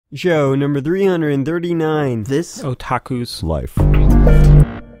Show number 339. This Otaku's Life.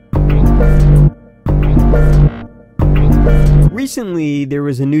 Recently, there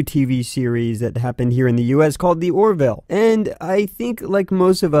was a new TV series that happened here in the US called The Orville, and I think, like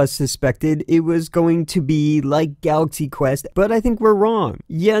most of us suspected, it was going to be like Galaxy Quest, but I think we're wrong.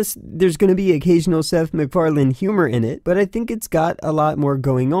 Yes, there's going to be occasional Seth MacFarlane humor in it, but I think it's got a lot more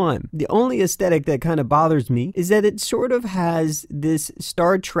going on. The only aesthetic that kind of bothers me is that it sort of has this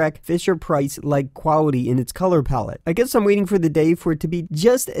Star Trek Fisher-Price-like quality in its color palette. I guess I'm waiting for the day for it to be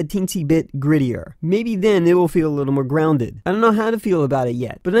just a teensy bit grittier. Maybe then it will feel a little more grounded. I don't know how to feel about it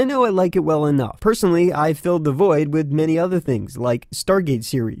yet, but I know I like it well enough. Personally, I filled the void with many other things, like Stargate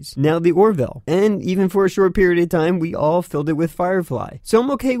series, now The Orville, and even for a short period of time, we all filled it with Firefly. So I'm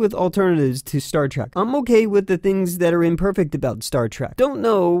okay with alternatives to Star Trek. I'm okay with the things that are imperfect about Star Trek. Don't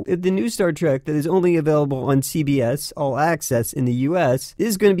know if the new Star Trek that is only available on CBS All Access in the US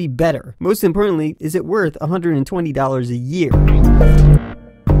is going to be better. Most importantly, is it worth $120 a year?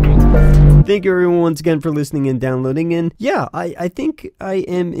 Thank you everyone once again for listening and downloading, and yeah, I think I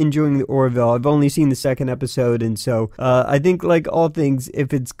am enjoying The Orville. I've only seen the second episode, and so I think, like all things,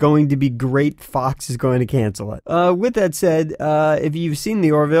 if it's going to be great, Fox is going to cancel it. With that said, if you've seen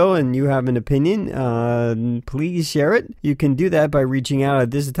The Orville and you have an opinion, please share it. You can do that by reaching out at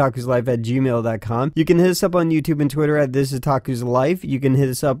ThisOtakusLife@gmail.com. You can hit us up on YouTube and Twitter at ThisOtakusLife. You can hit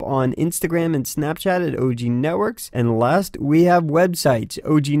us up on Instagram and Snapchat at OG Networks. And last, we have websites,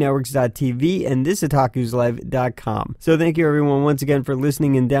 OGNetworks.tv and ThisOtakusLife.com. So thank you everyone once again for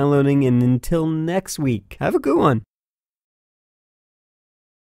listening and downloading, and until next week, have a good one.